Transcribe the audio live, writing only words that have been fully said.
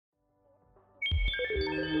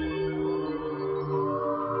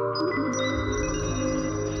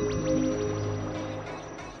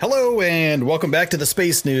Hello and welcome back to the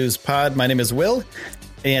Space News Pod. My name is Will,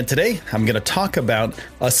 and today I'm going to talk about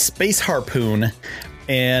a space harpoon.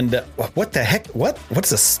 And what the heck?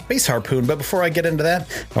 What's a space harpoon? But before I get into that,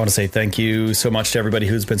 I want to say thank you so much to everybody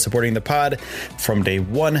who's been supporting the pod from day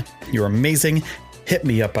one. You're amazing. Hit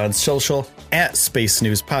me up on social at Space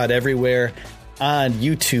News Pod everywhere, on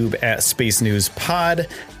YouTube at Space News Pod,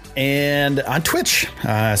 and on Twitch,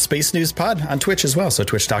 Space News Pod on Twitch as well. So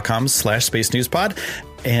twitch.com/Space News Pod.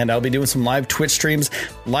 And I'll be doing some live Twitch streams,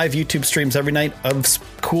 live YouTube streams every night of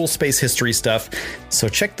cool space history stuff. So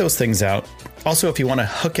check those things out. Also, if you want to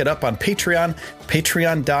hook it up on Patreon,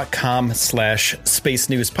 patreon.com/Space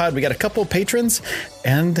News Pod. We got a couple of patrons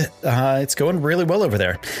and it's going really well over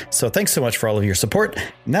there. So thanks so much for all of your support.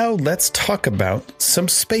 Now let's talk about some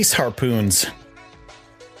space harpoons.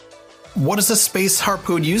 What is a space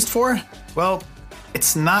harpoon used for? Well,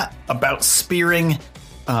 it's not about spearing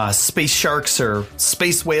space sharks or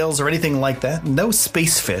space whales or anything like that. No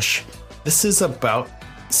space fish. This is about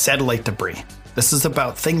satellite debris. This is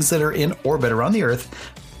about things that are in orbit around the Earth.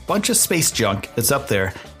 Bunch of space junk that's up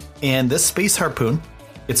there. And this space harpoon,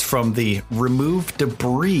 it's from the Remove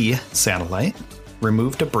Debris satellite.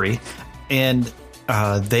 Remove Debris. And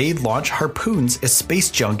they launch harpoons as space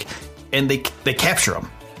junk and they capture them.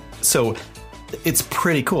 So it's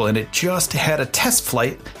pretty cool. And it just had a test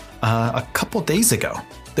flight a couple days ago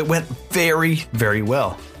that went very, very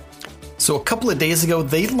well. So a couple of days ago,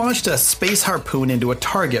 they launched a space harpoon into a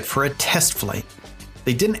target for a test flight.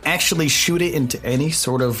 They didn't actually shoot it into any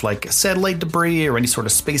sort of like satellite debris or any sort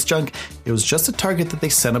of space junk. It was just a target that they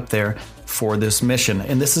sent up there for this mission.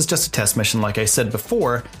 And this is just a test mission, like I said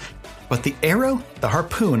before. But the arrow, the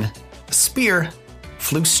harpoon, the spear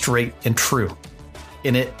flew straight and true.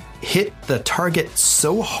 And it hit the target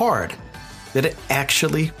so hard that it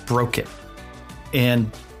actually broke it.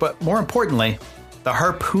 But more importantly, the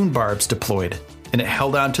harpoon barbs deployed and it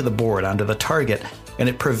held onto the board, onto the target, and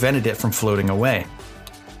it prevented it from floating away.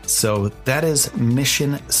 So that is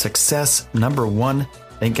mission success number one.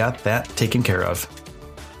 They got that taken care of.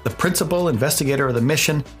 The principal investigator of the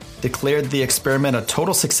mission declared the experiment a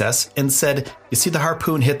total success and said, "You see the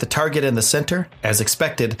harpoon hit the target in the center, as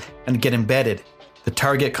expected, and get embedded. The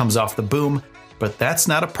target comes off the boom, but that's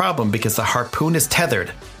not a problem because the harpoon is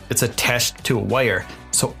tethered. It's attached to a wire,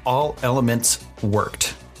 so all elements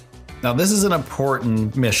worked." Now, this is an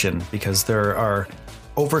important mission because there are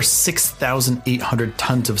over 6,800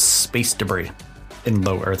 tons of space debris in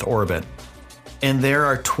low Earth orbit. And there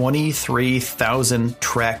are 23,000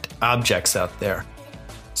 tracked objects out there.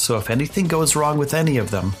 So if anything goes wrong with any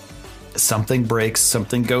of them, something breaks,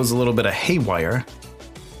 something goes a little bit of haywire,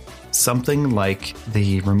 something like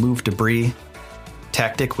the Remove Debris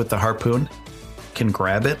tactic with the harpoon can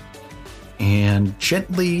grab it and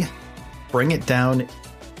gently bring it down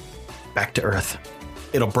back to Earth.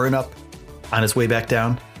 It'll burn up on its way back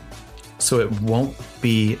down, so it won't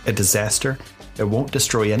be a disaster. It won't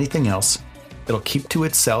destroy anything else. It'll keep to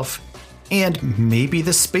itself, and maybe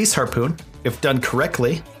the space harpoon, if done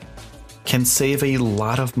correctly, can save a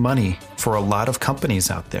lot of money for a lot of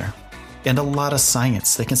companies out there and a lot of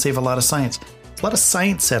science. They can save a lot of science. A lot of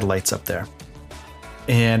science satellites up there.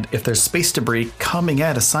 And if there's space debris coming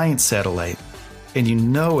at a science satellite and you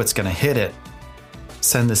know it's going to hit it,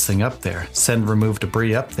 send this thing up there. Send Remove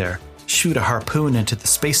Debris up there. Shoot a harpoon into the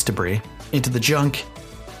space debris, into the junk,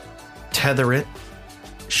 tether it,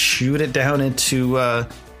 shoot it down into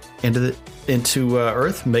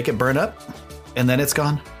Earth, make it burn up, and then it's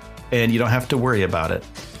gone. And you don't have to worry about it.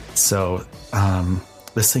 So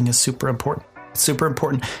this thing is super important. It's super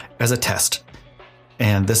important as a test.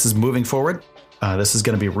 And this is moving forward. This is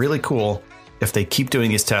going to be really cool if they keep doing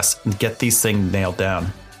these tests and get these things nailed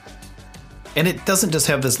down. And it doesn't just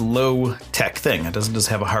have this low tech thing. It doesn't just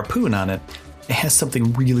have a harpoon on it. It has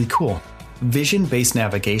something really cool. Vision-based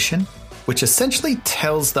navigation, which essentially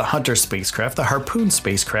tells the Hunter spacecraft, the Harpoon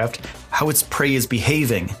spacecraft, how its prey is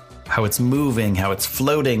behaving, how it's moving, how it's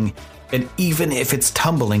floating, and even if it's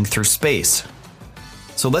tumbling through space.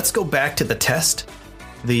 So let's go back to the test.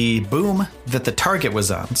 The boom that the target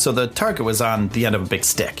was on. So the target was on the end of a big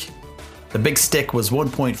stick. The big stick was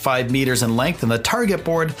 1.5 meters in length, and the target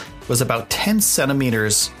board was about 10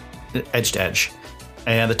 centimeters edge to edge.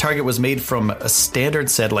 And the target was made from a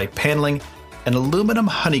standard satellite paneling, an aluminum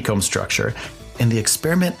honeycomb structure, and the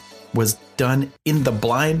experiment was done in the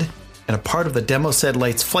blind and a part of the demo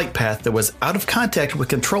satellite's flight path that was out of contact with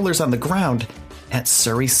controllers on the ground at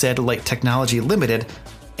Surrey Satellite Technology Limited,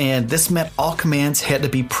 and this meant all commands had to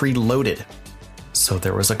be preloaded. So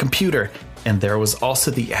there was a computer, and there was also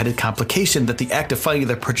the added complication that the act of firing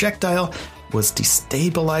the projectile was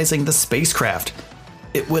destabilizing the spacecraft.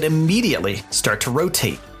 it would immediately start to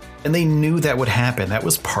rotate. And they knew that would happen. That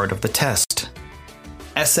was part of the test.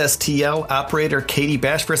 SSTL operator Katie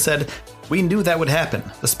Bashford said, "We knew that would happen.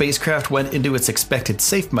 The spacecraft went into its expected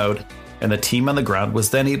safe mode, and the team on the ground was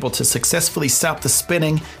then able to successfully stop the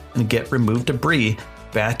spinning and get removed debris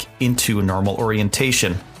back into normal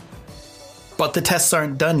orientation." But the tests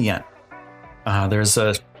aren't done yet. There's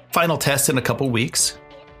a final test in a couple weeks.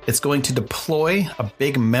 It's going to deploy a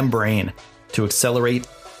big membrane to accelerate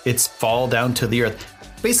its fall down to the Earth.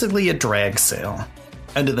 Basically a drag sail,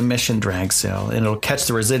 under the mission drag sail, and it'll catch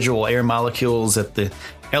the residual air molecules at the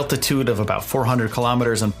altitude of about 400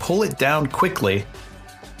 kilometers and pull it down quickly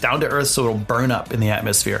down to Earth so it'll burn up in the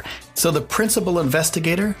atmosphere. So the principal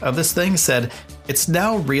investigator of this thing said, "It's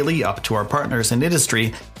now really up to our partners in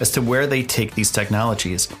industry as to where they take these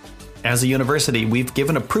technologies. As a university, we've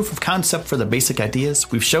given a proof of concept for the basic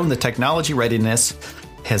ideas. We've shown the technology readiness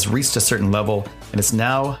has reached a certain level, and it's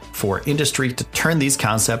now for industry to turn these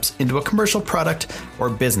concepts into a commercial product or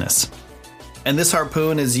business." And this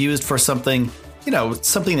harpoon is used for something,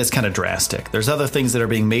 something that's kind of drastic. There's other things that are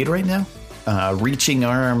being made right now. Reaching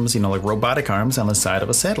arms, like robotic arms on the side of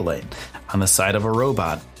a satellite, on the side of a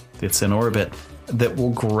robot that's in orbit, that will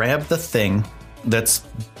grab the thing that's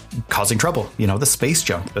causing trouble, the space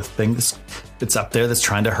junk, the thing that's up there that's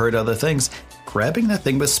trying to hurt other things, grabbing that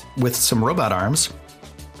thing with some robot arms,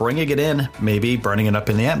 bringing it in, maybe burning it up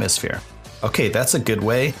in the atmosphere. Okay, that's a good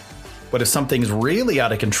way. But if something's really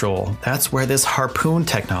out of control, that's where this harpoon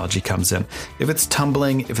technology comes in. If it's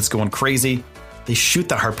tumbling, if it's going crazy, they shoot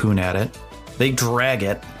the harpoon at it, they drag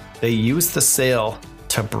it, they use the sail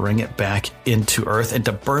to bring it back into Earth and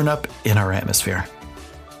to burn up in our atmosphere.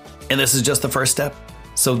 And this is just the first step.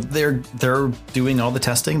 So they're doing all the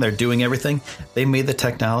testing, they're doing everything. They made the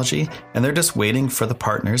technology, and they're just waiting for the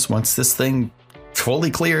partners once this thing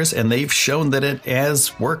fully clears, and they've shown that it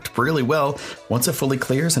has worked really well. Once it fully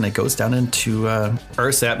clears and it goes down into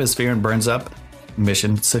Earth's atmosphere and burns up,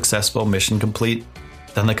 mission successful, mission complete.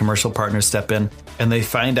 Then the commercial partners step in and they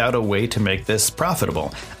find out a way to make this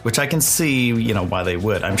profitable, which I can see, why they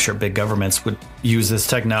would. I'm sure big governments would use this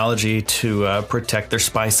technology to protect their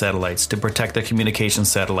spy satellites, to protect their communication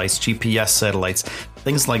satellites, GPS satellites.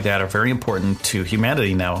 Things like that are very important to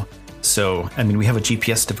humanity now. So, we have a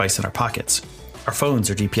GPS device in our pockets. Our phones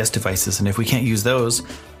are GPS devices, and if we can't use those,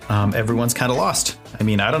 everyone's kind of lost. I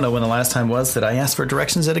don't know when the last time was that I asked for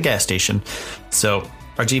directions at a gas station. So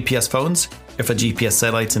our GPS phones, if a GPS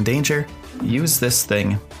satellite's in danger, use this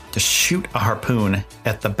thing to shoot a harpoon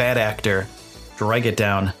at the bad actor, drag it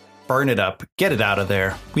down, burn it up, get it out of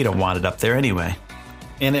there. We don't want it up there anyway.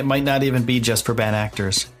 And it might not even be just for bad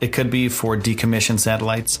actors. It could be for decommissioned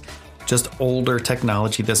satellites, just older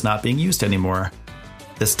technology that's not being used anymore.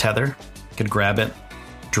 This tether could grab it,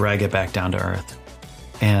 drag it back down to Earth.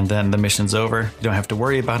 And then the mission's over. You don't have to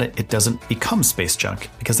worry about it. It doesn't become space junk,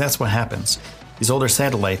 because that's what happens. These older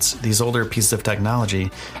satellites, these older pieces of technology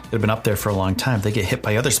that have been up there for a long time, they get hit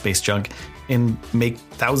by other space junk and make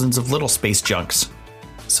thousands of little space junks.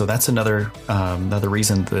 So that's another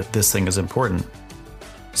reason that this thing is important.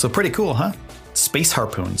 So pretty cool, huh? Space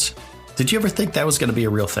harpoons. Did you ever think that was going to be a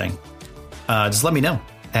real thing? Just let me know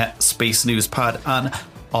at Space News Pod on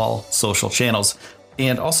all social channels.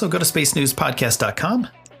 And also go to spacenewspodcast.com,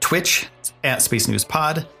 Twitch at Space News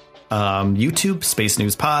Pod, YouTube, Space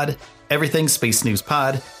News Pod, everything Space News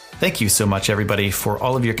Pod. Thank you so much, everybody, for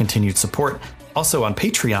all of your continued support. Also on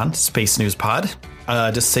Patreon, Space News Pod.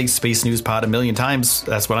 Just say Space News Pod a million times.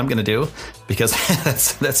 That's what I'm going to do, because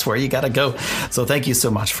that's where you got to go. So thank you so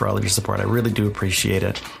much for all of your support. I really do appreciate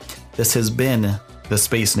it. This has been the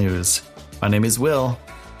Space News. My name is Will,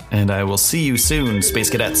 and I will see you soon, Space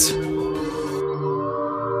Cadets.